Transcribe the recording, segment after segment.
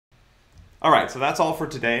All right, so that's all for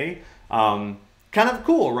today. Kind of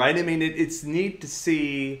cool, right? I mean, it's neat to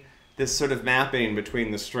see this sort of mapping between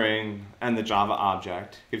the string and the Java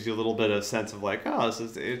object. Gives you a little bit of sense of like, oh, this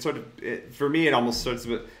is, it sort of, for me, it almost starts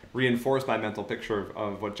to reinforce my mental picture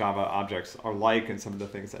of what Java objects are like and some of the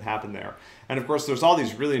things that happen there. And of course, there's all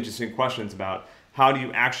these really interesting questions about how do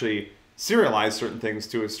you actually serialize certain things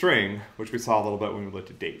to a string, which we saw a little bit when we looked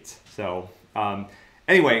at dates. So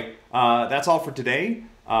anyway, that's all for today.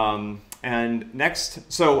 And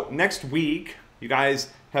next week, you guys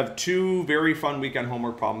have two very fun weekend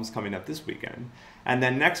homework problems coming up this weekend. And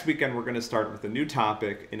then next weekend, we're going to start with a new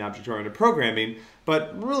topic in object-oriented programming,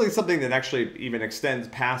 but really something that actually even extends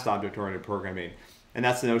past object-oriented programming. And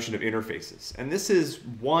that's the notion of interfaces. And this is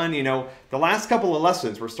one, the last couple of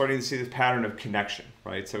lessons, we're starting to see this pattern of connection,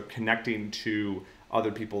 right? So connecting to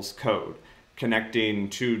other people's code, connecting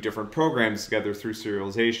two different programs together through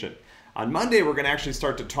serialization. On Monday, we're going to actually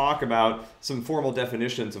start to talk about some formal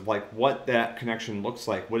definitions of like what that connection looks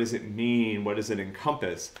like. What does it mean? What does it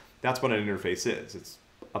encompass? That's what an interface is. It's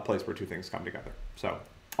a place where two things come together. So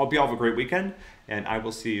I hope you all have a great weekend, and I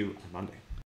will see you on Monday.